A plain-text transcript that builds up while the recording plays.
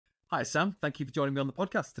Hi, Sam. Thank you for joining me on the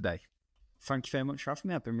podcast today. Thank you very much for having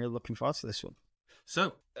me. I've been really looking forward to this one.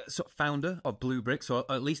 So founder of Blue Bricks, or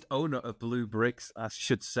at least owner of Blue Bricks, I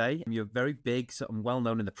should say. You're very big, and well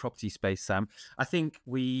known in the property space, Sam. I think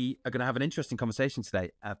we are going to have an interesting conversation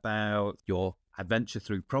today about your adventure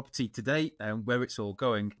through property today and where it's all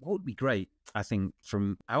going. What would be great, I think,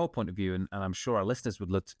 from our point of view, and I'm sure our listeners would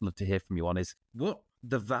love to hear from you on, is what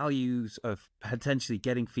the values of potentially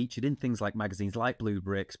getting featured in things like magazines like Blue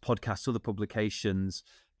Bricks, podcasts, other publications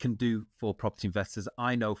can do for property investors.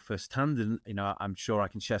 I know firsthand, and I'm sure I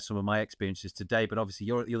can share some of my experiences today, but obviously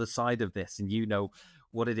you're at the other side of this and you know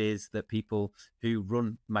what it is that people who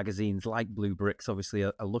run magazines like Blue Bricks obviously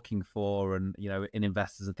are looking for, and in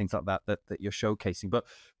investors and things like that you're showcasing. But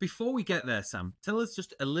before we get there, Sam, tell us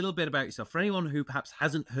just a little bit about yourself. For anyone who perhaps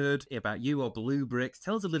hasn't heard about you or Blue Bricks,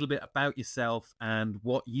 tell us a little bit about yourself and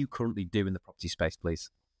what you currently do in the property space, please.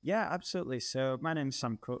 Yeah, absolutely. So my name's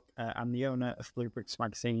Sam Cooke. I'm the owner of Blue Bricks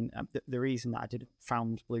magazine. The reason that I didn't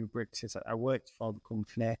found Blue Bricks is that I worked for the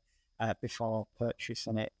company before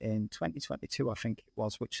purchasing it in 2022, I think it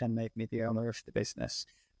was, which then made me the owner of the business.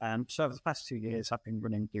 So over the past 2 years, I've been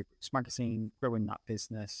running Blue Bricks magazine, growing that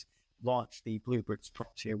business, launched the Blue Bricks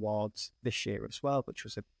Property Awards this year as well, which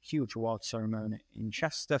was a huge award ceremony in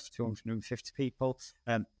Chester for 250 people.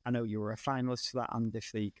 I know you were a finalist for that and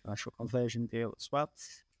if the commercial conversion deal as well.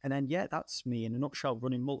 And then, yeah, that's me in a nutshell,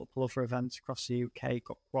 running multiple other events across the UK,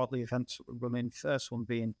 got quarterly events that we're running. First one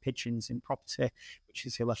being Pigeons in Property, which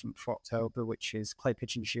is the 11th of October, which is clay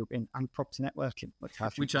pigeon shooting and property networking.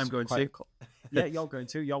 Which I'm going to. Cool. Yeah, you're going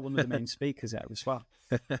to. You're one of the main speakers there as well.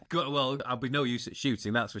 Well, I'll be no use at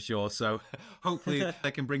shooting, that's for sure. So hopefully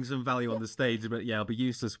I can bring some value on the stage, but yeah, I'll be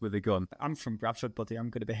useless with a gun. I'm from Bradford, buddy. I'm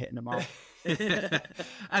going to be hitting them all.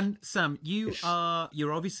 And Sam,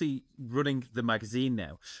 you're obviously running the magazine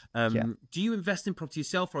now. Do you invest in property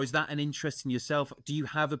yourself, or is that an interest in yourself? Do you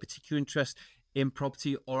have a particular interest in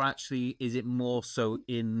property, or actually is it more so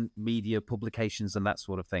in media publications and that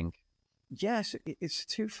sort of thing? Yes, it's a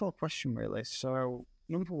twofold question, really. So,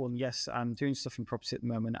 number one, yes, I'm doing stuff in property at the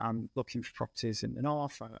moment. I'm looking for properties in the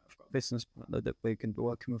north. I've got a business partner that we're going to be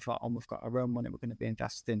working with on. We've got our own money we're going to be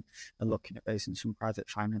investing and looking at raising some private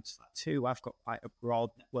finance for that too. I've got quite a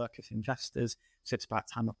broad network of investors, so it's about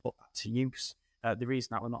time I put that to use. The reason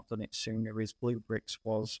that we've not done it sooner is Blue Bricks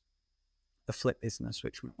was a flip business,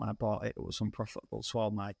 which when I bought it, it was unprofitable. So all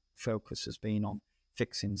my focus has been on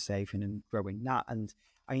fixing, saving and growing that. And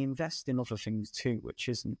I invest in other things too, which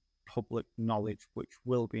isn't public knowledge, which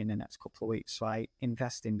will be in the next couple of weeks. So I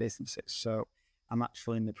invest in businesses. So I'm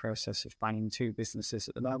actually in the process of buying 2 businesses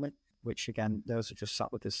at the moment, which again, those are just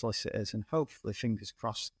sat with the solicitors and hopefully fingers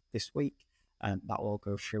crossed this week. And that will all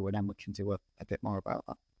go through and then we can do a bit more about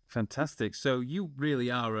that. Fantastic. So you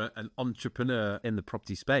really are an entrepreneur in the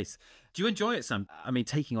property space. Do you enjoy it, Sam? I mean,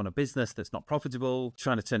 taking on a business that's not profitable,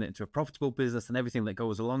 trying to turn it into a profitable business and everything that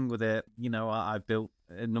goes along with it. I've built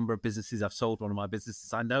a number of businesses. I've sold one of my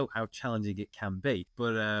businesses. I know how challenging it can be,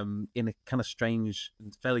 but in a kind of strange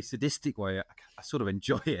and fairly sadistic way, I sort of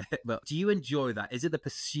enjoy it. But do you enjoy that? Is it the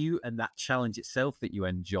pursuit and that challenge itself that you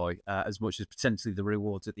enjoy as much as potentially the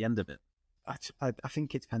rewards at the end of it? I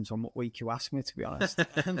think it depends on what week you ask me, to be honest.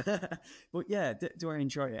 But yeah, do I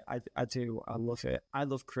enjoy it? I do. I love it. I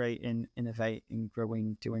love creating, innovating,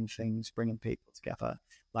 growing, doing things, bringing people together,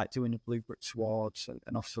 like doing the Blue Bricks Awards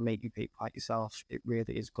and also meeting people like yourself. It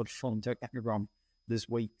really is good fun. Don't get me wrong. There's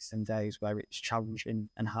weeks and days where it's challenging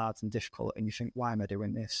and hard and difficult and you think, why am I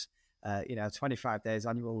doing this? 25 days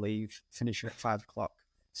annual leave, finishing at 5 o'clock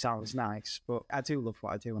sounds nice, but I do love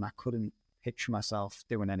what I do and I couldn't picture myself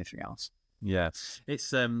doing anything else. Yeah, it's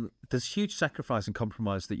there's huge sacrifice and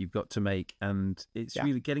compromise that you've got to make, and it's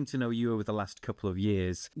really getting to know you over the last couple of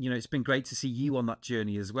years. It's been great to see you on that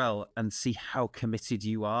journey as well and see how committed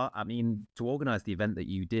you are. I mean, to organise the event that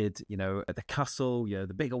you did, at the castle,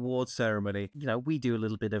 the big award ceremony, we do a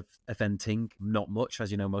little bit of eventing, not much, as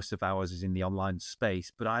you know, most of ours is in the online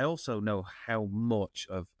space, but I also know how much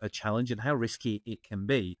of a challenge and how risky it can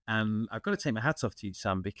be. And I've got to take my hats off to you,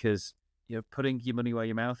 Sam, because putting your money where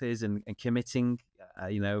your mouth is and committing,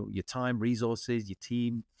 your time, resources, your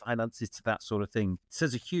team, finances to that sort of thing. It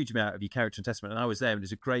says a huge amount of your character and testament. And I was there and it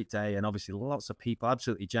was a great day and obviously lots of people,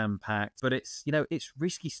 absolutely jam-packed. But it's, it's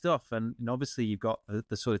risky stuff. And obviously you've got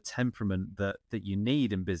the sort of temperament that you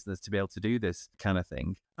need in business to be able to do this kind of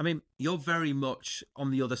thing. I mean, you're very much on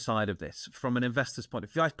the other side of this from an investor's point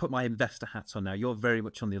of view. If I put my investor hats on now, you're very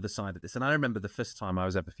much on the other side of this. And I remember the first time I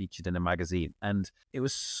was ever featured in a magazine and it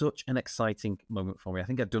was such an exciting moment for me. I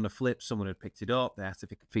think I'd done a flip, someone had picked it up, they asked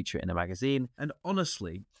if it could feature it in a magazine. And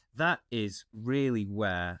honestly, that is really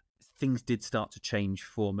where things did start to change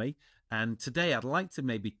for me. And today I'd like to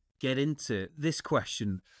maybe get into this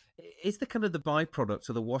question. Is the kind of the byproduct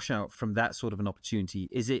or the washout from that sort of an opportunity,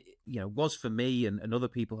 is it, was for me and other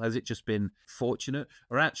people, has it just been fortunate,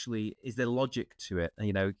 or actually is there logic to it?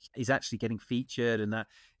 Is actually getting featured, and that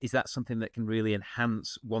is that something that can really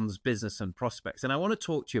enhance one's business and prospects? And I want to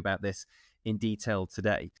talk to you about this in detail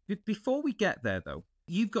today. Before we get there though,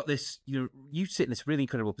 you've got this, you sit in this really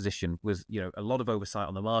incredible position with, a lot of oversight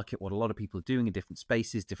on the market, what a lot of people are doing in different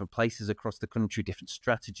spaces, different places across the country, different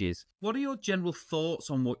strategies. What are your general thoughts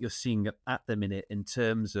on what you're seeing at the minute in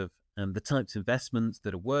terms of the types of investments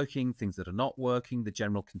that are working, things that are not working, the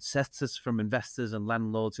general consensus from investors and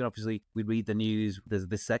landlords? And obviously, we read the news, there's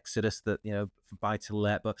this exodus that, for buy to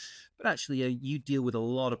let, but actually you deal with a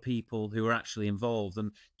lot of people who are actually involved,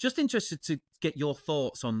 and just interested to get your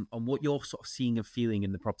thoughts on what you're sort of seeing and feeling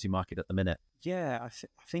in the property market at the minute. Yeah, I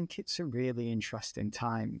think it's a really interesting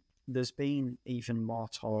time. There's been even more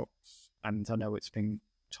talks, and I know it's been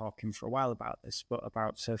talking for a while about this, but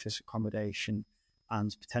about surface accommodation,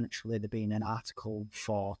 and potentially there being an Article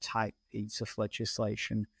 4 type piece of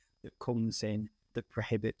legislation that comes in that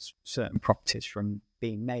prohibits certain properties from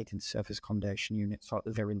being made into surface accommodation units, or at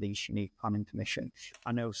the very least you need planning permission.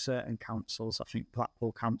 I know certain councils, I think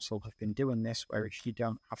Blackpool Council, have been doing this, where if you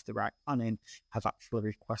don't have the right planning, have actually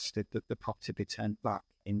requested that the property be turned back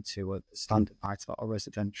into a standard buy-to-let or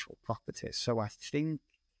residential property. So I think,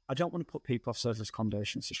 I don't want to put people off surface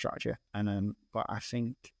accommodation as a strategy, but I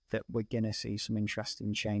think that we're going to see some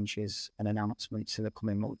interesting changes and announcements in the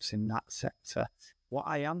coming months in that sector. What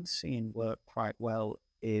I am seeing work quite well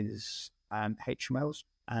is HMOs,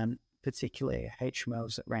 particularly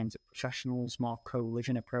HMOs that range at professionals, more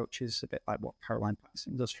co-living approaches, a bit like what Caroline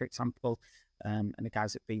Patterson does, for example, and the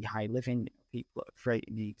guys at Be High Living, people that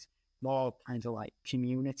create needs, more kind of like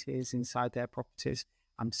communities inside their properties.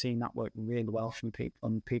 I'm seeing that work really well from people,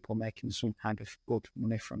 and people making some kind of good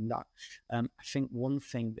money from that. I think one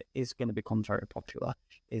thing that is going to become very popular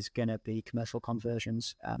is going to be commercial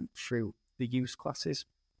conversions through the use classes.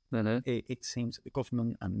 It seems that the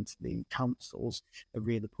government and the councils are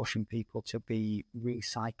really pushing people to be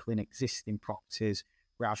recycling existing properties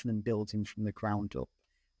rather than building from the ground up.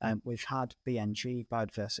 We've had BNG,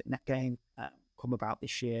 Biodiversity Net Gain, come about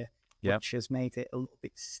this year, which has made it a little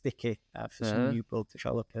bit sticky for some new build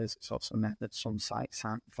developers. It's also meant that some sites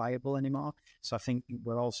aren't viable anymore. So I think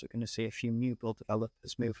we're also going to see a few new build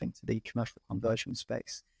developers move into the commercial conversion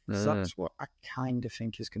space. So that's what I kind of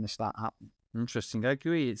think is going to start happening. Interesting. I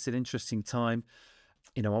agree. It's an interesting time.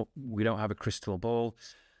 We don't have a crystal ball.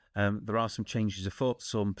 There are some changes afoot,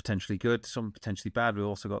 some potentially good, some potentially bad. We've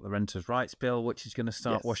also got the Renters' Rights Bill, which is going to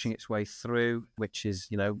start washing its way through, which is,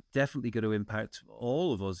 definitely going to impact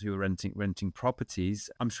all of us who are renting properties.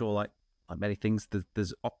 I'm sure, like many things,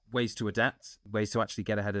 there's ways to adapt, ways to actually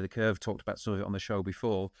get ahead of the curve. Talked about some of it on the show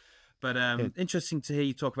before. But interesting to hear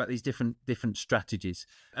you talk about these different strategies,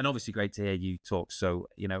 and obviously great to hear you talk so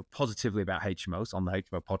positively about HMOs on the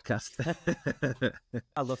HMO podcast.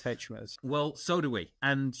 I love HMOs. Well, so do we,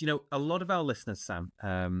 and a lot of our listeners, Sam,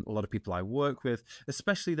 a lot of people I work with,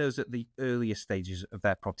 especially those at the earlier stages of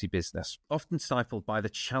their property business, often stifled by the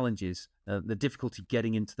challenges, the difficulty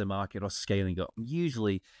getting into the market or scaling up.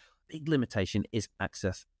 Usually, big limitation is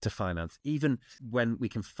access to finance. Even when we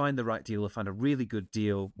can find the right deal or find a really good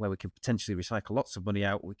deal where we can potentially recycle lots of money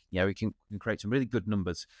out, we can create some really good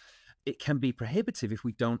numbers. It can be prohibitive if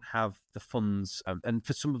we don't have the funds. And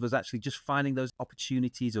for some of us, actually just finding those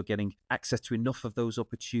opportunities or getting access to enough of those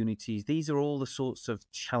opportunities, these are all the sorts of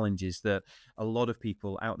challenges that a lot of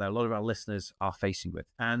people out there, a lot of our listeners are facing with.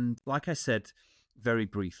 And like I said, very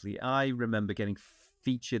briefly, I remember getting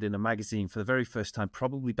featured in a magazine for the very first time,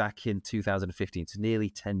 probably back in 2015, so nearly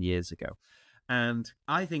 10 years ago. And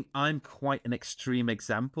I think I'm quite an extreme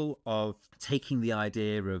example of taking the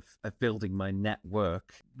idea of building my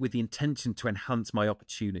network with the intention to enhance my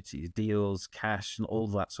opportunities, deals, cash, and all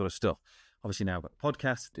that sort of stuff. Obviously now I've got a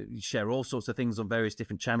podcast, you share all sorts of things on various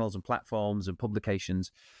different channels and platforms and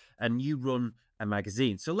publications, and you run a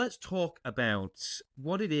magazine. So let's talk about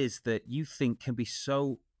what it is that you think can be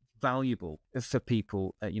so valuable for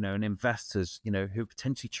people, and investors, who are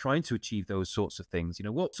potentially trying to achieve those sorts of things.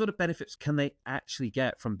 What sort of benefits can they actually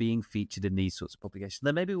get from being featured in these sorts of publications?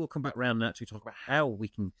 Then maybe we'll come back around and actually talk about how we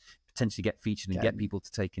can potentially get featured and get people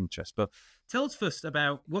to take interest. But tell us first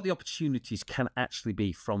about what the opportunities can actually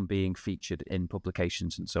be from being featured in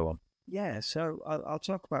publications and so on. Yeah, so I'll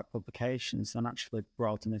talk about publications and actually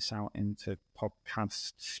broaden this out into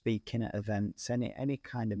podcasts, speaking at events, any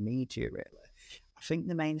kind of media, really. I think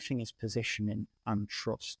the main thing is positioning and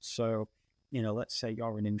trust. So, let's say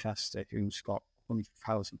you're an investor who's got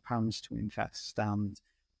 £100,000 to invest. And,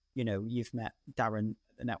 you know, you've met Darren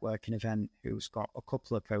at the networking event who's got a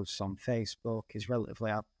couple of posts on Facebook, is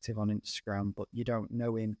relatively active on Instagram, but you don't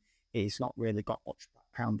know him. He's not really got much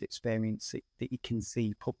background experience that you can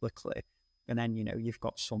see publicly. And then, you know, you've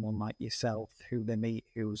got someone like yourself who they meet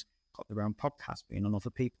who's got their own podcast, been on other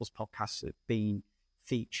people's podcasts, been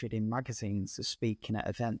featured in magazines, are speaking at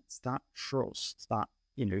events. That trust, that,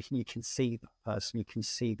 you know, you can see that person, you can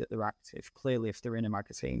see that they're active. Clearly, if they're in a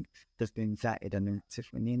magazine, they've been vetted and they're active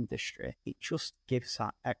in the industry. It just gives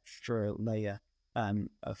that extra layer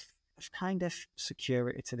of kind of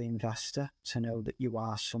security to the investor to know that you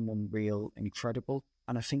are someone real and credible.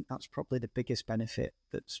 And I think that's probably the biggest benefit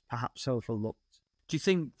that's perhaps overlooked. Do you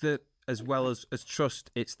think that as well as trust,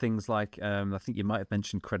 it's things like, I think you might have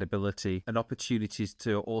mentioned credibility and opportunities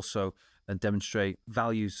to also demonstrate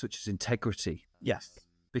values such as integrity? Yes.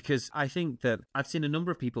 Because I think that I've seen a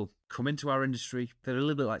number of people come into our industry. They're a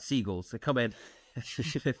little bit like seagulls. They come in,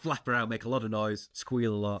 they flap around, make a lot of noise,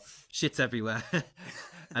 squeal a lot, shit's everywhere.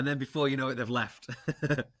 And then before you know it, they've left.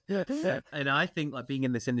 And I think, like, being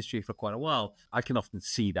in this industry for quite a while, I can often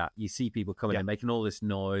see that. You see people coming in, making all this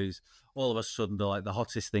noise. All of a sudden, they're like the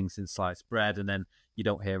hottest thing since sliced bread, and then you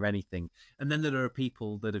don't hear anything. And then there are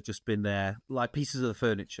people that have just been there, like pieces of the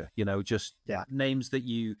furniture, you know, just names that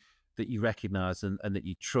you recognize and that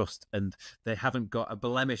you trust, and they haven't got a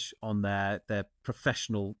blemish on their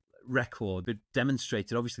professional record, but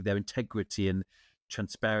demonstrated obviously their integrity and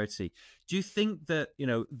transparency. Do you think that, you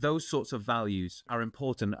know, those sorts of values are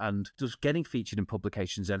important, and does getting featured in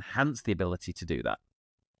publications enhance the ability to do that?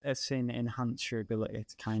 It's enhance your ability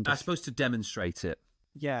to kind of, I suppose, to demonstrate it.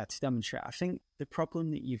 Yeah, to demonstrate. I think the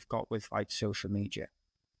problem that you've got with like social media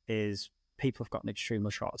is people have got an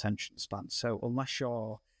extremely short attention span. So unless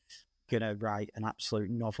you're going to write an absolute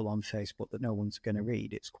novel on Facebook that no one's going to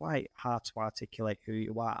read, it's quite hard to articulate who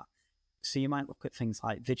you are. So you might look at things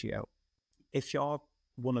like video. If you're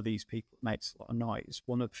one of these people that makes a lot of noise,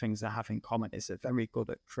 one of the things they have in common is they're very good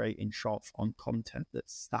at creating short form content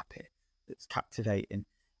that's snappy, that's captivating.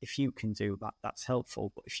 If you can do that, that's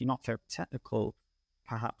helpful. But if you're not very technical,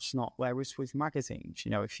 perhaps not. Whereas with magazines,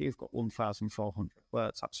 you know, if you've got 1,400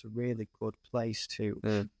 words, that's a really good place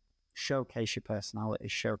to showcase your personality,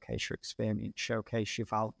 showcase your experience, showcase your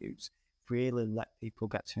values, really let people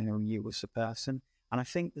get to know you as a person. And I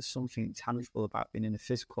think there's something tangible about being in a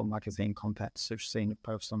physical magazine compared to just seeing a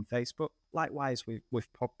post on Facebook. Likewise with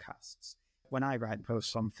podcasts. When I write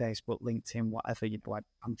posts on Facebook, LinkedIn, whatever, you know,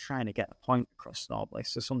 I'm trying to get a point across normally.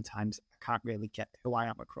 So sometimes I can't really get who I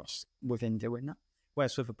am across within doing that.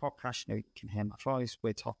 Whereas with a podcast, you know, you can hear my voice.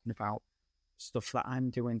 We're talking about stuff that I'm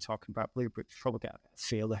doing, talking about Bluebricks, probably get a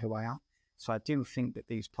feel of who I am. So I do think that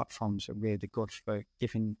these platforms are really good for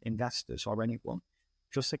giving investors or anyone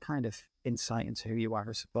just a kind of insight into who you are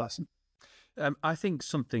as a person. I think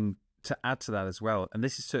something to add to that as well, and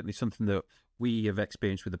this is certainly something that we have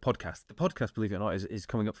experienced with the podcast. The podcast, believe it or not, is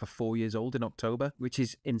coming up for 4 years old in October, which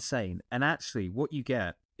is insane. And actually what you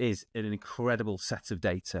get is an incredible set of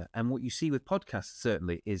data. And what you see with podcasts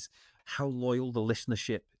certainly is how loyal the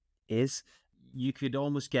listenership is. You could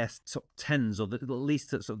almost guess sort of tens, or at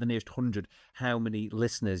least at sort of the nearest 100, how many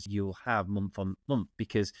listeners you'll have month on month,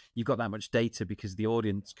 because you've got that much data, because the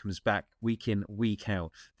audience comes back week in, week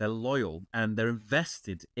out. They're loyal and they're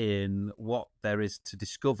invested in what there is to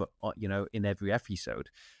discover, you know, in every episode.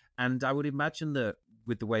 And I would imagine that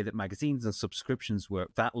with the way that magazines and subscriptions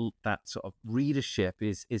work, that sort of readership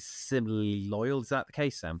is similarly loyal. Is that the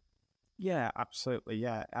case, Sam? Yeah, absolutely.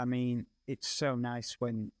 Yeah. I mean, it's so nice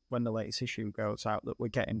when the latest issue goes out that we're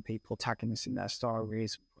getting people tagging us in their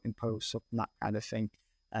stories, putting posts up and that kind of thing.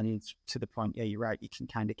 And to the point, yeah, you're right, you can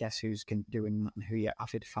kind of guess who's doing that and who your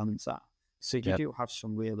avid fans are. So you do have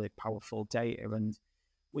some really powerful data, and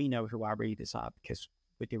we know who our readers are because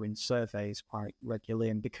we're doing surveys quite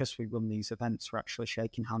regularly. And because we run these events, we're actually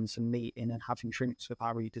shaking hands and meeting and having drinks with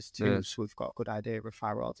our readers too. Yeah. So we've got a good idea of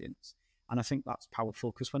our audience. And I think that's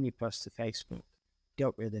powerful because when you post to Facebook, you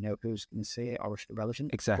don't really know who's going to see it or if they're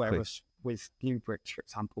relevant. Exactly. Whereas with Bluebricks, for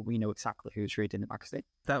example, we know exactly who's reading the magazine.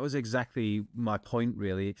 That was exactly my point,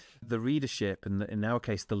 really. The readership, and in our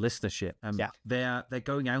case, the listenership, they're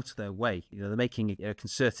going out of their way. You know, they're making a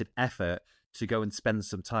concerted effort to go and spend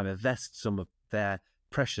some time, invest some of their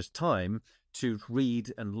precious time to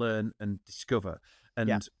read and learn and discover.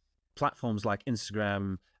 And platforms like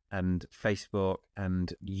Instagram and Facebook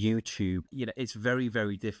and YouTube, you know, it's very,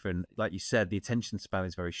 very different. Like you said, the attention span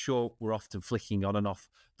is very short. We're often flicking on and off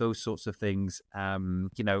those sorts of things,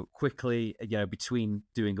 you know, quickly, you know, between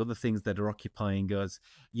doing other things that are occupying us.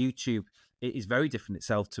 YouTube, it is very different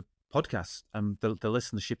itself to podcasts, and the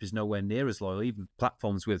listenership is nowhere near as loyal. Even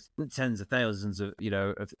platforms with tens of thousands of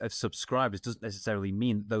of subscribers doesn't necessarily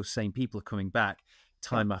mean that those same people are coming back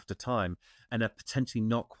time after time and are potentially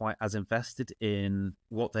not quite as invested in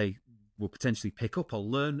what they will potentially pick up or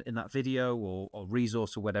learn in that video or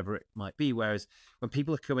resource or whatever it might be. Whereas when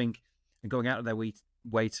people are coming and going out of their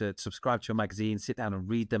way to subscribe to a magazine, sit down and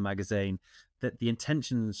read the magazine, that the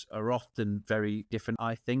intentions are often very different,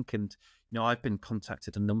 I think. And I've been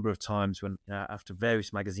contacted a number of times when after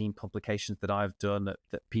various magazine publications that I've done,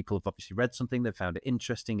 that people have obviously read something, they found it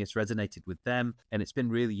interesting, it's resonated with them, and it's been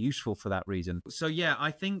really useful for that reason. So yeah,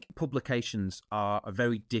 I think publications are a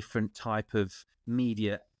very different type of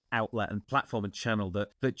media outlet and platform and channel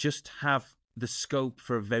that just have the scope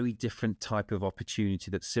for a very different type of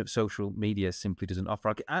opportunity that social media simply doesn't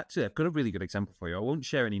offer. Actually, I've got a really good example for you. I won't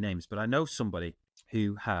share any names, but I know somebody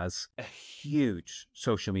who has a huge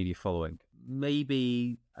social media following.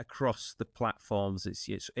 Maybe across the platforms,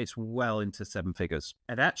 it's well into seven figures.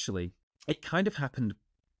 And actually, it kind of happened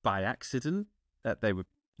by accident that they were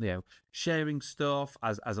sharing stuff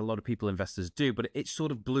as a lot of people, investors do, but it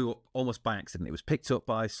sort of blew up almost by accident. It was picked up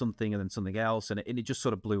by something and then something else, and it just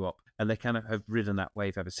sort of blew up, and they kind of have ridden that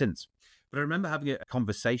wave ever since. But I remember having a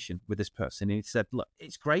conversation with this person, and he said, look,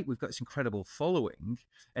 it's great, we've got this incredible following,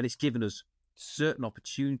 and it's given us certain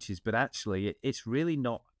opportunities, but actually it's really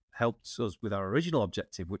not helped us with our original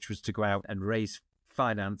objective, which was to go out and raise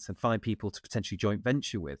finance and find people to potentially joint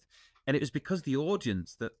venture with. And it was because the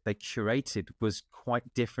audience that they curated was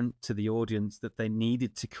quite different to the audience that they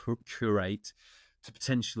needed to curate to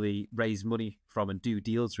potentially raise money from and do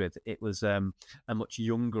deals with. It was a much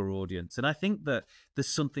younger audience. And I think that there's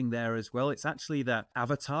something there as well. It's actually that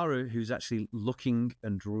avatar who's actually looking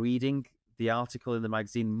and reading the article in the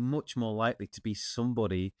magazine much more likely to be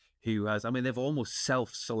somebody who has, they've almost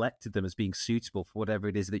self-selected them as being suitable for whatever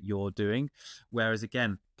it is that you're doing. Whereas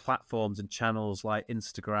again, platforms and channels like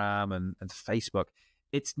Instagram and Facebook,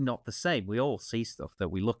 it's not the same. We all see stuff that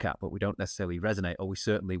we look at, but we don't necessarily resonate, or we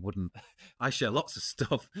certainly wouldn't. I share lots of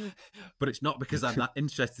stuff, but it's not because I'm not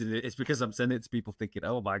interested in it. It's because I'm sending it to people thinking,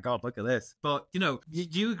 oh my God, look at this. But, do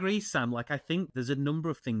you agree, Sam? Like, I think there's a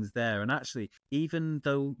number of things there. And actually, even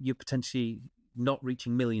though you're potentially not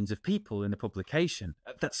reaching millions of people in a publication,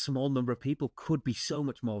 that small number of people could be so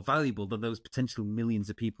much more valuable than those potential millions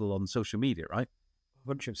of people on social media, right?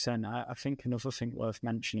 100%. I think another thing worth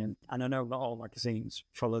mentioning, and I know not all magazines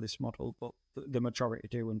follow this model, but the majority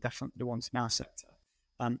do, and definitely the ones in our sector.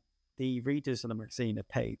 The readers of the magazine are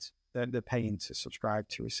paid. They're paying to subscribe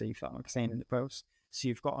to receive that magazine in the post. So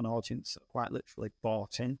you've got an audience that quite literally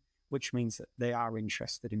bought in, which means that they are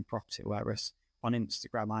interested in property, whereas on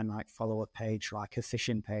Instagram, I might follow a page like a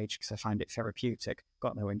fishing page because I find it therapeutic.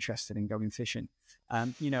 Got no interest in going fishing.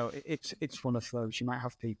 It's one of those. You might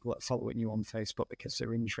have people that following you on Facebook because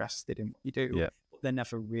they're interested in what you do, but they're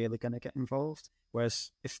never really going to get involved. Whereas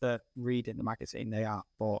if they're reading the magazine, they are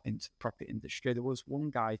bought into the property industry. There was one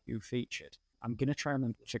guy who featured, I'm going to try and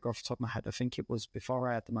remember the figure off the top of my head. I think it was before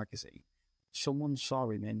I had the magazine. Someone saw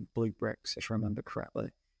him in Blue Bricks, if I remember correctly.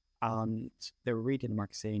 And they were reading the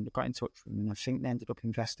magazine, they got in touch with him, and I think they ended up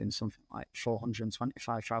investing something like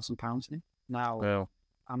 £425,000 in him. Now,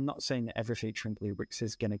 I'm not saying that every feature in Blue Bricks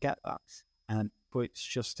is going to get that, but it's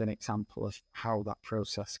just an example of how that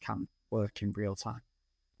process can work in real time.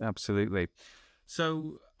 Absolutely.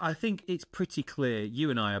 So I think it's pretty clear,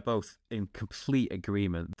 you and I are both in complete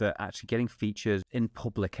agreement that actually getting featured in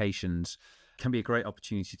publications can be a great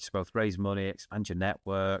opportunity to both raise money, expand your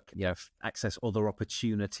network, access other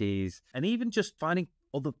opportunities, and even just finding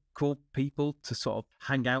other cool people to sort of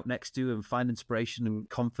hang out next to and find inspiration and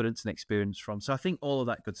confidence and experience from. So I think all of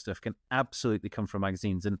that good stuff can absolutely come from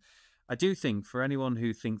magazines. And I do think for anyone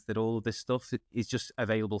who thinks that all of this stuff is just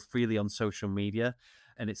available freely on social media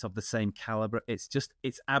and it's of the same caliber, it's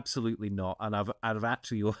absolutely not. And I've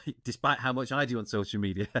actually, despite how much I do on social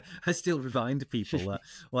media, I still remind people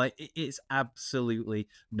that it's absolutely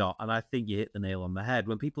not. And I think you hit the nail on the head.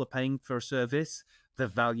 When people are paying for a service, the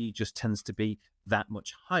value just tends to be that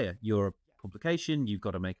much higher. You're a publication, you've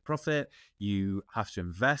got to make a profit, you have to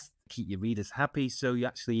invest, keep your readers happy. So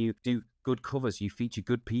you do good covers, you feature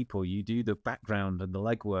good people, you do the background and the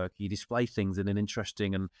legwork, you display things in an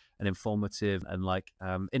interesting and informative and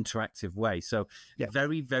interactive way. So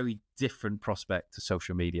very, very different prospect to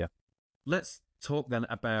social media. Let's talk then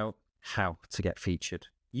about how to get featured.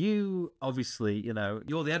 You obviously,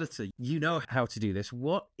 you're the editor. You know how to do this.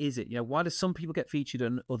 What is it? Why do some people get featured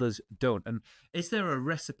and others don't? And is there a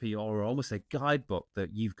recipe or almost a guidebook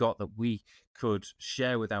that you've got that we could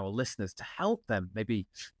share with our listeners to help them maybe,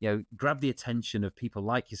 grab the attention of people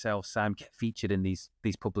like yourself, Sam, get featured in these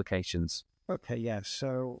publications? Okay, yeah.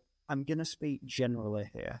 So I'm going to speak generally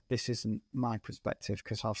here. This isn't my perspective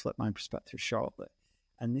because I'll flip my perspective shortly.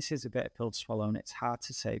 And this is a bit of pill to swallow, and it's hard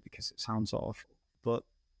to say because it sounds awful. But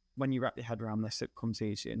when you wrap your head around this, it becomes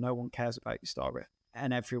easier. No one cares about your story.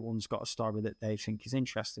 And everyone's got a story that they think is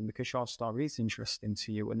interesting because your story is interesting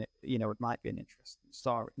to you. And, it might be an interesting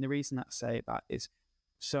story. And the reason I say that is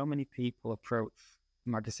so many people approach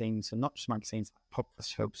magazines, and not just magazines, like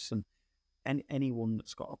podcast hosts and anyone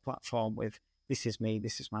that's got a platform with, this is me,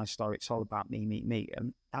 this is my story, it's all about me, me, me.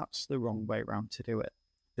 And that's the wrong way around to do it.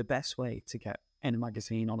 The best way to get in a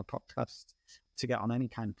magazine, on a podcast, to get on any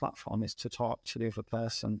kind of platform is to talk to the other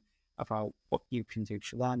person about what you can do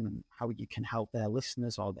for them and how you can help their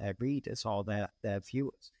listeners or their readers or their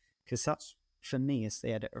viewers. Because that's, for me, as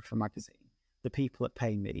the editor of a magazine, the people that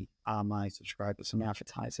pay me are my subscribers and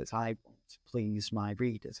advertisers. I want to please my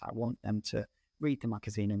readers. I want them to read the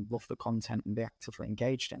magazine and love the content and be actively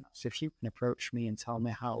engaged in it. So if you can approach me and tell me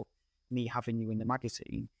how me having you in the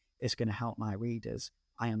magazine is going to help my readers,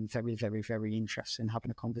 I am very, very, very interested in having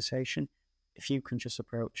a conversation. If you can just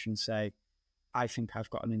approach and say, I think I've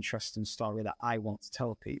got an interesting story that I want to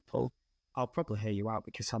tell people, I'll probably hear you out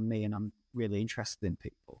because I'm me and I'm really interested in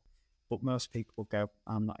people. But most people will go,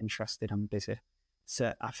 I'm not interested, I'm busy.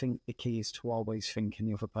 So I think the key is to always think in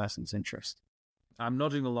the other person's interest. I'm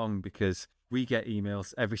nodding along because we get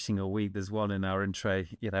emails every single week. There's one in our in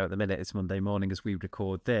tray, at the minute it's Monday morning as we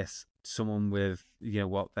record this. Someone with,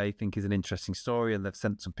 what they think is an interesting story, and they've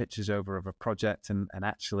sent some pictures over of a project, and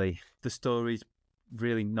actually the story's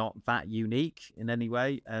really not that unique in any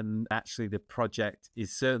way. And actually the project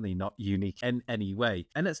is certainly not unique in any way.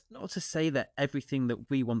 And it's not to say that everything that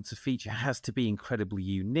we want to feature has to be incredibly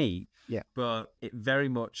unique. Yeah. But it very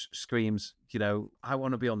much screams, I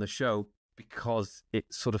want to be on the show because it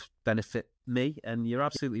sort of benefit me. And you're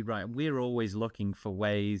absolutely right. We're always looking for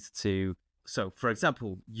ways to. So, for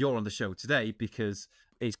example, you're on the show today because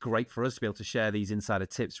it's great for us to be able to share these insider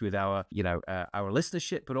tips with our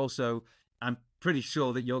listenership, but also I'm pretty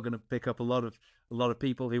sure that you're going to pick up a lot of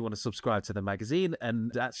people who want to subscribe to the magazine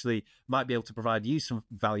and actually might be able to provide you some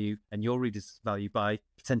value and your readers value by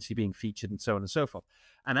potentially being featured and so on and so forth.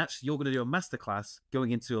 And actually, you're going to do a masterclass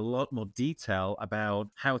going into a lot more detail about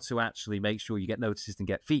how to actually make sure you get noticed and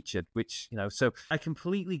get featured, which, so I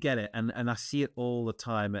completely get it. And I see it all the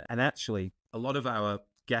time. And actually, a lot of our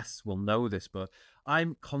guests will know this, but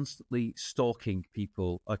I'm constantly stalking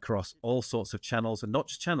people across all sorts of channels, and not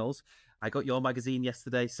just channels. I got your magazine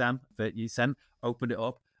yesterday, Sam, that you sent, opened it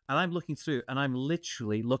up, and I'm looking through, and I'm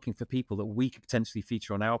literally looking for people that we could potentially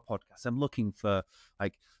feature on our podcast. I'm looking for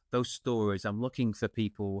those stories. I'm looking for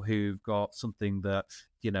people who've got something that,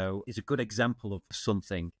 is a good example of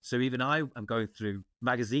something. So even I am going through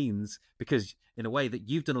magazines because in a way that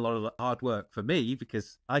you've done a lot of hard work for me,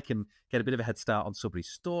 because I can get a bit of a head start on somebody's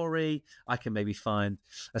story. I can maybe find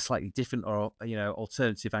a slightly different or,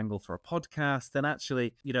 alternative angle for a podcast. And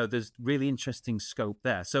actually, there's really interesting scope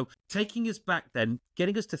there. So taking us back then,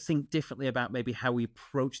 getting us to think differently about maybe how we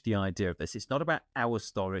approach the idea of this. It's not about our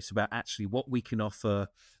story. It's about actually what we can offer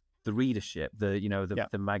the readership, the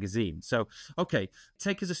magazine. So, okay,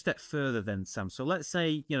 take us a step further then, Sam. So let's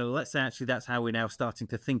say actually that's how we're now starting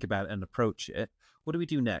to think about it and approach it. What do we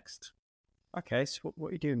do next? Okay, so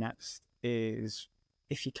what you do next is,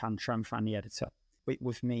 if you can, try and find the editor.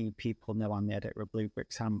 With me, people know I'm the editor of Blue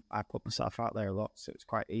Bricks. I put myself out there a lot, so it's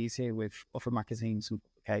quite easy. With other magazines and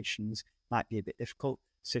publications, might be a bit difficult.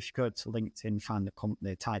 So if you go to LinkedIn, find the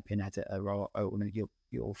company, type in editor or owner,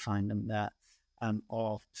 you'll find them there.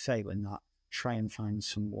 Or failing that, try and find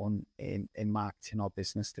someone in marketing or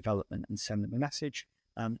business development and send them a message,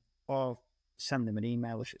 or send them an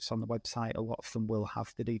email if it's on the website. A lot of them will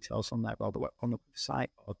have the details on there, or on the website,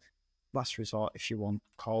 or last resort, if you want,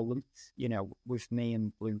 call them. With me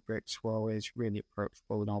and Blue Bricks, we're always really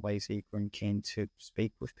approachable and always eager and keen to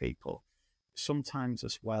speak with people. Sometimes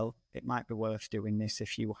as well, it might be worth doing this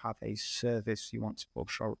if you have a service you want to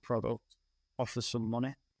push or a product, offer some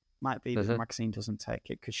money. Might be that the magazine doesn't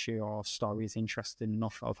take it because your story is interesting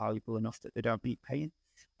enough or valuable enough that they don't need paying.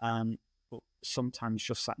 But sometimes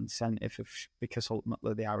just that incentive because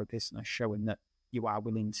ultimately they are a business, showing that you are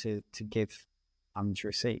willing to give and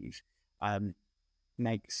receive,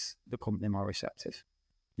 makes the company more receptive.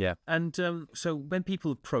 Yeah. And so when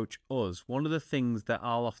people approach us, one of the things that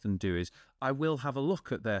I'll often do is I will have a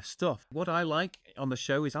look at their stuff. What I like on the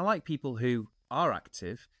show is I like people who are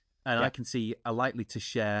active and Yeah. I can see are likely to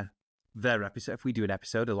share their episode. If we do an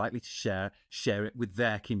episode, are likely to share it with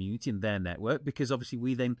their community and their network, because obviously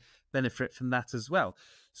we then benefit from that as well.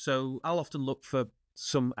 So I'll often look for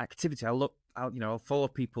some activity. I'll follow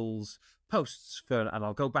people's posts and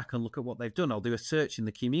I'll go back and look at what they've done. I'll do a search in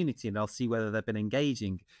the community and I'll see whether they've been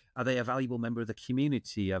engaging. Are they a valuable member of the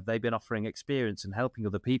community? Have they been offering experience and helping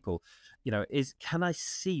other people? Can I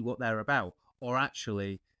see what they're about? Or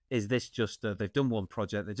actually, is this just they've done one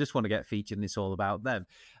project, they just want to get featured and it's all about them?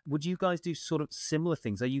 Would you guys do sort of similar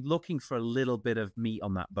things? Are you looking for a little bit of meat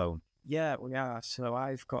on that bone? Yeah, well, yeah. So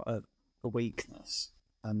I've got a weakness,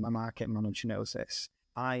 and my marketing manager knows this.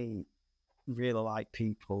 I really like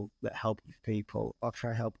people that help people or try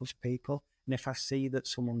to help other people. And if I see that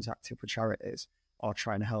someone's active for charities or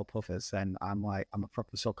trying to help others, then I'm a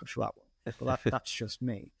proper sucker for that one. But that's just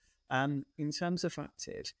me. In terms of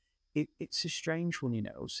active, it's a strange one,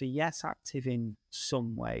 So yes, active in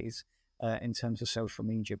some ways in terms of social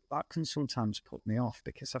media, but that can sometimes put me off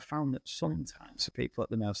because I found that sometimes the people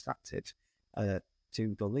that are the most active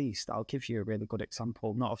do the least. I'll give you a really good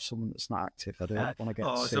example, not of someone that's not active. I don't want to get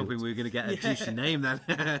I was sued. hoping we were going to get a juicy name then.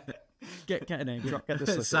 Get a name drop. Get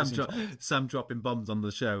the Sam dropping bombs on the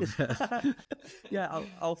show. Yeah,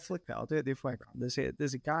 I'll flip it. I'll do it the other way around.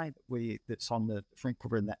 There's a guy that's on the front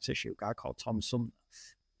cover of the next issue, a guy called Tom Sumner.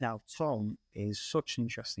 Now, Tom is such an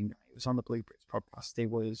interesting guy. He was on the Blueprints podcast. He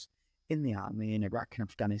was in the army in Iraq and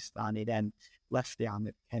Afghanistan. He then left the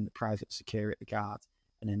army, became the private security guard,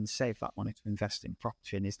 and then saved that money to invest in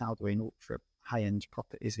property, and is now doing ultra high-end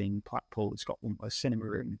properties in Blackpool. It's got a cinema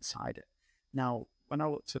room inside it. Now, when I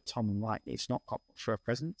looked at Tom and like, it's not got much for a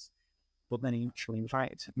presence, but then he actually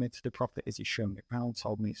invited me to the properties. He showed me around,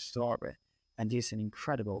 told me his story, and he's an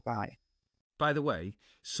incredible guy. By the way,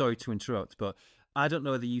 sorry to interrupt, but I don't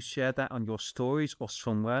know whether you shared that on your stories or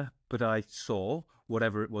somewhere, but I saw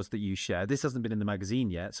whatever it was that you shared. This hasn't been in the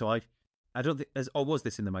magazine yet, so I don't think, or was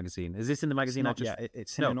this in the magazine? Is this in the magazine?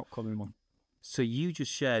 It's in an upcoming one. So you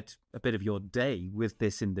just shared a bit of your day with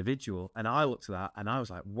this individual, and I looked at that and I was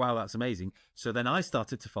like, wow, that's amazing. So then I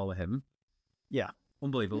started to follow him. Yeah.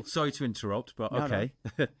 Unbelievable. Sorry to interrupt, but okay.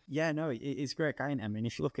 No. Yeah, no, he's a great guy. I mean,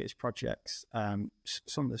 if you look at his projects,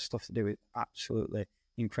 some of the stuff to do is absolutely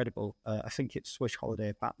incredible. I think it's Swish Holiday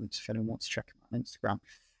Apartments, if anyone wants to check him out on Instagram.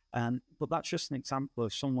 But that's just an example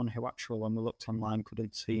of someone who actually, when we looked online,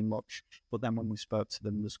 couldn't see much. But then when we spoke to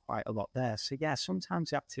them, there's quite a lot there. So yeah, sometimes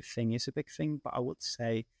the active thing is a big thing. But I would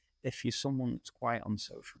say if you're someone that's quiet on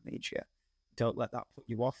social media, don't let that put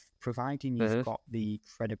you off. Providing you've got the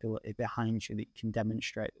credibility behind you that you can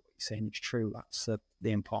demonstrate that what you're saying is true, that's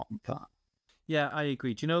the important part. Yeah, I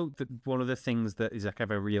agree. Do you know that one of the things that is like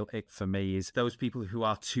a real ick for me is those people who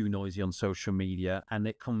are too noisy on social media, and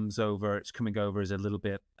it's coming over as a little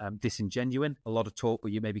bit disingenuous. A lot of talk,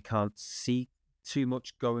 but you maybe can't see too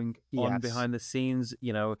much going on behind the scenes.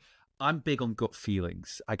 I'm big on gut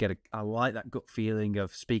feelings. I like that gut feeling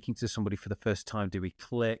of speaking to somebody for the first time. Do we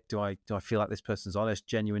click? Do I feel like this person's honest,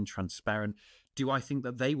 genuine, transparent? Do I think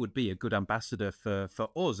that they would be a good ambassador for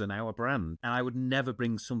us and our brand? And I would never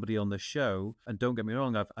bring somebody on the show. And don't get me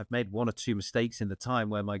wrong, I've made one or two mistakes in the time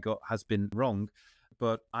where my gut has been wrong,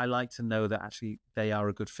 but I like to know that actually they are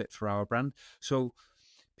a good fit for our brand. So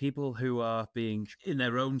people who are being in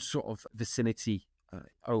their own sort of vicinity,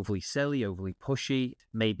 overly silly, overly pushy,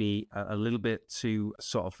 maybe a little bit too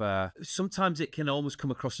sort of, sometimes it can almost come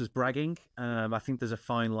across as bragging. I think there's a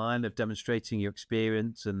fine line of demonstrating your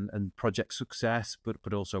experience and project success,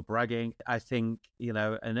 but also bragging. I think,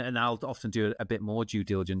 and I'll often do a bit more due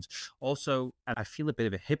diligence. Also, and I feel a bit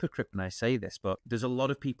of a hypocrite when I say this, but there's a lot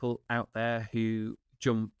of people out there who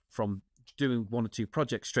jump from doing one or two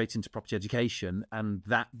projects straight into property education, and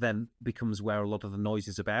that then becomes where a lot of the noise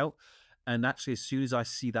is about. And actually, as soon as I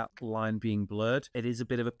see that line being blurred, it is a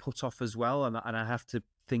bit of a put off as well. And I have to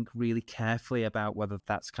think really carefully about whether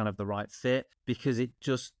that's kind of the right fit, because it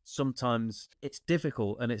just sometimes it's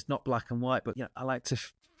difficult and it's not black and white. But I like to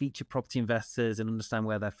feature property investors and understand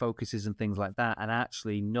where their focus is and things like that, and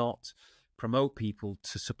actually not promote people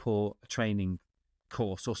to support a training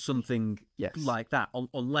course or something like that,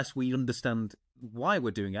 unless we understand why we're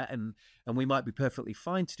doing it, and we might be perfectly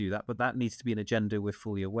fine to do that, but that needs to be an agenda we're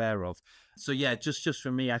fully aware of. So yeah, just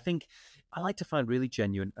for me, I think I like to find really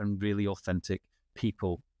genuine and really authentic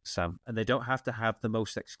people, Sam, and they don't have to have the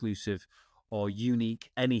most exclusive or unique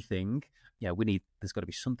anything. There's got to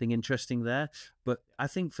be something interesting there. But I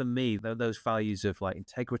think for me, those values of like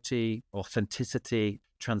integrity, authenticity,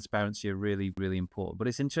 transparency are really, really important. But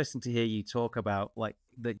it's interesting to hear you talk about like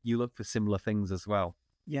that you look for similar things as well.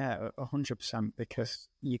 Yeah, 100%, because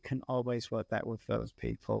you can always work better with those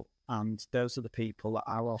people. And those are the people that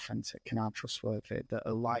are authentic and are trustworthy, that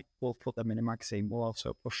are like, we'll put them in a magazine, we'll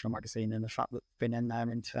also push a magazine, and the fact that they've been in there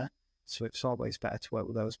into. So it's always better to work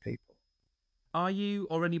with those people. Are you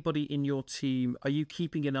or anybody in your team, are you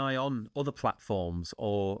keeping an eye on other platforms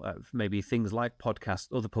or maybe things like podcasts,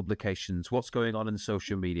 other publications? What's going on in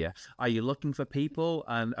social media? Are you looking for people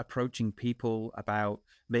and approaching people about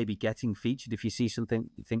maybe getting featured if you see something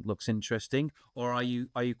you think looks interesting? Or are you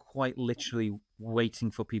quite literally waiting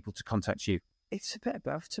for people to contact you? It's a bit of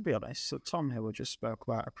both, to be honest. So Tom, who we just spoke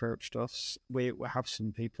about, approached us. We have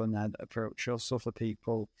some people in there that approach us. Other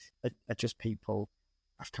people are just people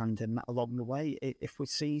I've kind of met along the way. If we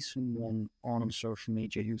see someone on social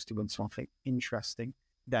media who's doing something interesting,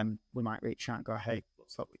 then we might reach out and go, hey,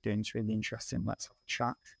 what's what we're doing is really interesting, let's have a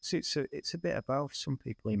chat. So it's a bit of both. Some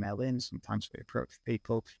people email in, sometimes we approach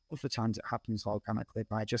people. Other times it happens organically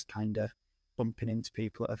by just kind of bumping into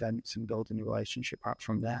people at events and building a relationship out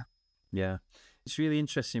from there. Yeah. It's really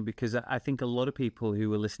interesting because I think a lot of people who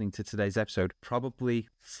were listening to today's episode probably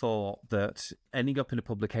thought that ending up in a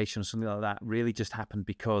publication or something like that really just happened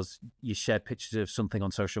because you shared pictures of something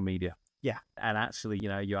on social media. Yeah. And actually,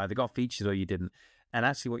 you either got featured or you didn't. And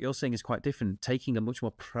actually what you're saying is quite different, taking a much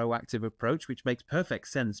more proactive approach, which makes perfect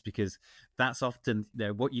sense because that's often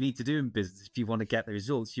what you need to do in business. If you want to get the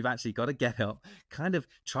results, you've actually got to get up, kind of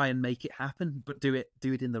try and make it happen, but do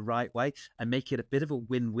it in the right way and make it a bit of a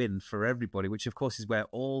win-win for everybody, which of course is where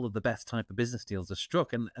all of the best type of business deals are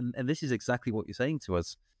struck. And this is exactly what you're saying to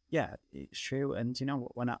us. Yeah, it's true. And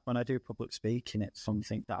when I do public speaking, it's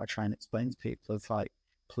something that I try and explain to people of like,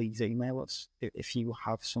 please email us if you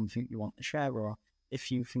have something you want to share, or if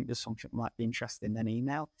you think there's something that might be interesting, then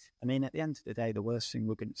email. I mean, at the end of the day, the worst thing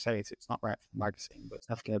we're going to say is it's not right for the magazine, but it's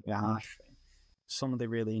never going to be a hard thing. Some of the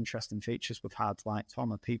really interesting features we've had, like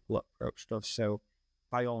Tom, are people that approached us. So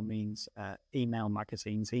by all means, email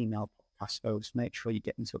magazines, email podcast hosts, make sure you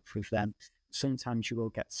get in touch with them. Sometimes you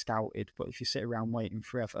will get scouted, but if you sit around waiting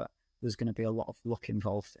forever, there's going to be a lot of luck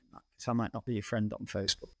involved in that, because I might not be your friend on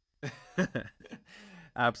Facebook.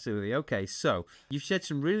 Absolutely. Okay, so you've shared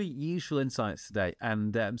some really useful insights today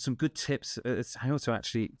and some good tips as how to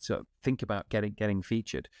actually think about getting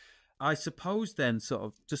featured. I suppose then, sort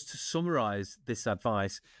of just to summarize this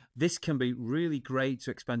advice, this can be really great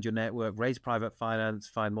to expand your network, raise private finance,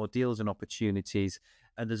 find more deals and opportunities.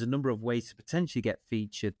 And there's a number of ways to potentially get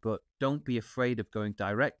featured, but don't be afraid of going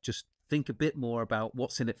direct. Just think a bit more about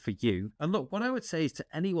what's in it for you. And look, what I would say is to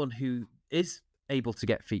anyone who is able to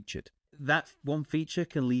get featured, that one feature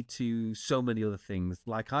can lead to so many other things.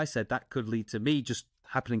 Like I said, that could lead to me just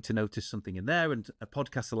happening to notice something in there and a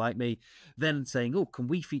podcaster like me then saying, oh, can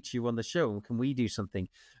we feature you on the show? Can we do something?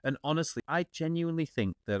 And honestly, I genuinely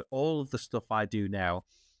think that all of the stuff I do now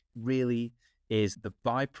really is the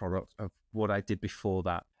byproduct of what I did before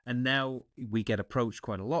that. And now we get approached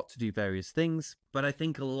quite a lot to do various things. But I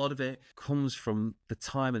think a lot of it comes from the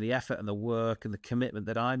time and the effort and the work and the commitment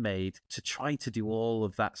that I made to try to do all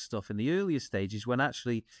of that stuff in the earlier stages when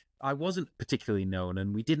actually I wasn't particularly known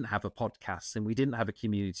and we didn't have a podcast and we didn't have a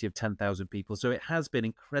community of 10,000 people. So it has been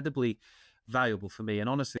incredibly valuable for me. And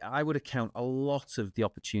honestly, I would account a lot of the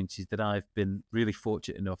opportunities that I've been really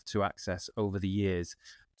fortunate enough to access over the years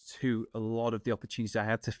to a lot of the opportunities I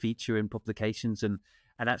had to feature in publications and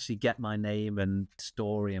actually get my name and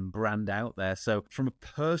story and brand out there. So from a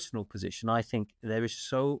personal position, I think there is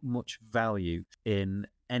so much value in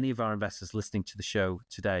any of our investors listening to the show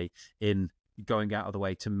today in going out of the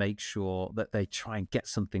way to make sure that they try and get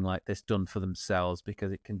something like this done for themselves,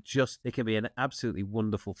 because it can be an absolutely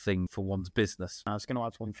wonderful thing for one's business. I was going to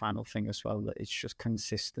add one final thing as well, that it's just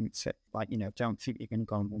consistency. Like, don't think you're going to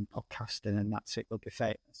go on one podcast and then that's it, you'll be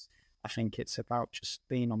famous. I think it's about just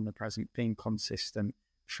being omnipresent, being consistent,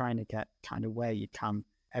 trying to get kind of where you can,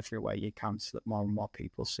 everywhere you can, so that more and more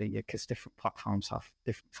people see you, because different platforms have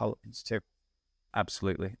different followings too.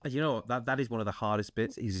 Absolutely. That is one of the hardest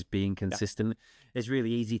bits, is being consistent. Yeah. It's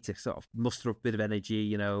really easy to sort of muster a bit of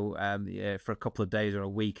energy, for a couple of days or a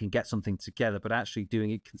week and get something together, but actually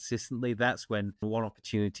doing it consistently, that's when one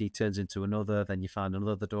opportunity turns into another, then you find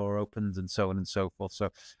another door opens and so on and so forth. So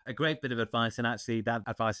a great bit of advice, and actually that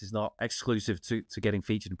advice is not exclusive to getting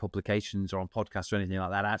featured in publications or on podcasts or anything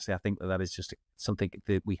like that. Actually, I think that is just something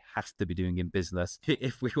that we have to be doing in business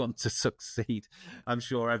if we want to succeed. I'm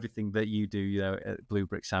sure everything that you do, Blue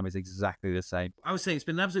Brick Sam is exactly the same. I was saying it's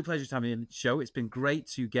been an absolute pleasure to have you on the show. It's been great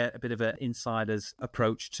to get a bit of an insider's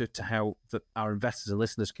approach to how our investors and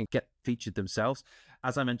listeners can get featured themselves.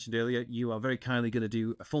 As I mentioned earlier, you are very kindly going to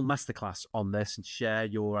do a full masterclass on this and share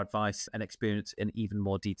your advice and experience in even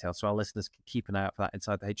more detail. So our listeners can keep an eye out for that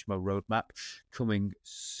inside the HMO roadmap coming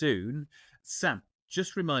soon. Sam,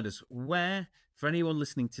 just remind us where, for anyone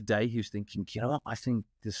listening today who's thinking, you know what, I think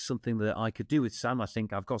there's something that I could do with Sam. I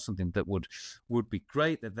think I've got something that would be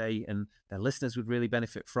great that they and their listeners would really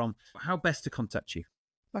benefit from. How best to contact you?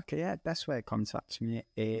 Okay, yeah, best way to contact me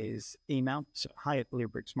is email, so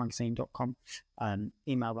hi@bluebricksmagazine.com, and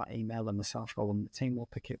email that email and myself or the team will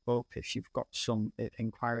pick it up. If you've got some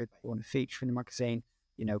inquiry that you want to feature in the magazine,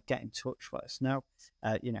 get in touch, let us know.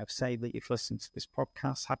 Say that you've listened to this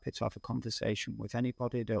podcast, happy to have a conversation with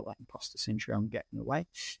anybody, don't let imposter syndrome get in the way.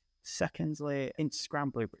 Secondly,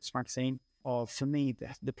 Instagram, Blue Bricks Magazine, or for me,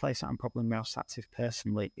 the place that I'm probably most active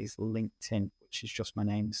personally is LinkedIn, which is just my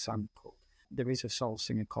name, Sam Cooke. There is a soul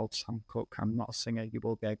singer called Sam Cooke. I'm not a singer. You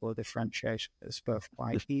will be able to differentiate us both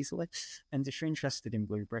quite easily. And if you're interested in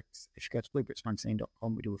Blue Bricks, if you go to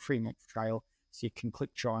bluebricksmagazine.com, we do a 3-month trial. So you can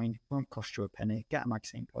click join, won't cost you a penny, get a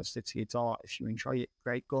magazine posted to your door. If you enjoy it,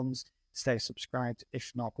 great guns, stay subscribed.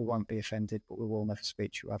 If not, we won't be offended, but we will never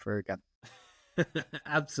speak to you ever again.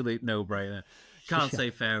 Absolute no-brainer. Can't say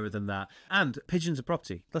fairer than that. And Pigeons of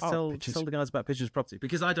Property. Let's tell the guys about Pigeons of Property,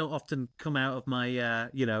 because I don't often come out of my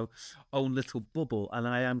own little bubble, and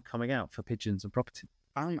I am coming out for Pigeons and Property.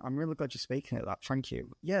 I'm really glad you're speaking at that. Thank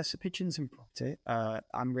you. Yeah, so Pigeons and Property,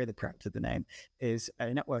 I'm really proud of the name, is a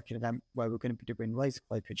networking event where we're going to be doing laser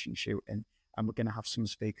clay pigeon shooting, and we're going to have some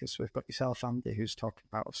speakers. So we've got yourself, Andy, who's talking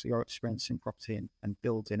about your experience in property and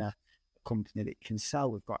building a company that you can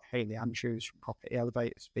sell. We've got Hayley Andrews from Property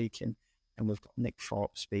Elevator speaking, and we've got Nick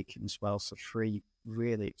Thorpe speaking as well. So 3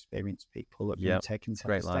 really experienced people that are taken to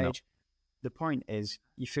the stage. The point is,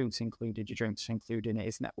 your food's included, your drinks are included, it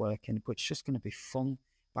is networking, but it's just going to be fun.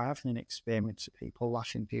 By having an experience of people,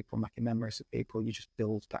 laughing people, making memories of people, you just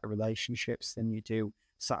build better relationships than you do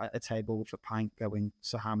sat at a table with a pint going,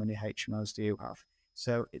 so how many HMOs do you have?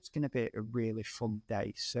 So it's going to be a really fun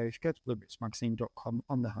day. So if you go to bluebricksmagazine.com,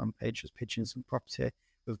 on the homepage, there's Pigeons and Property.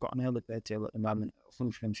 We've got an early bird deal at the moment at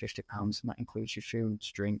 £150, and that includes your food,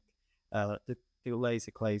 drink, the laser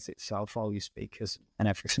clays itself, all your speakers and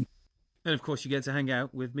everything. And of course, you get to hang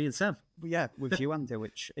out with me and Sam. Yeah, with you, Andy.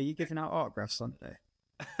 Which are you giving out autographs on today?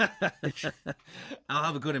 I'll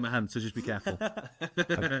have a gun in my hand, so just be careful.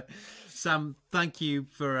 Sam, thank you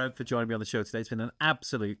for joining me on the show today. It's been an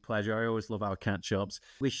absolute pleasure. I always love our catch-ups.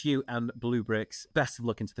 Wish you and Blue Bricks best of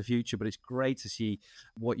luck into the future, but it's great to see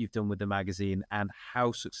what you've done with the magazine and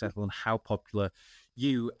how successful and how popular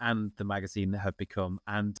you and the magazine have become.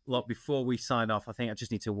 And look, before we sign off, I think I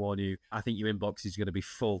just need to warn you, I think your inbox is going to be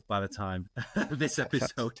full by the time this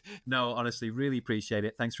episode. No, honestly, really appreciate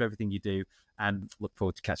it. Thanks for everything you do, and look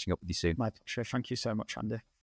forward to catching up with you soon. My pleasure. Thank you so much, Andy.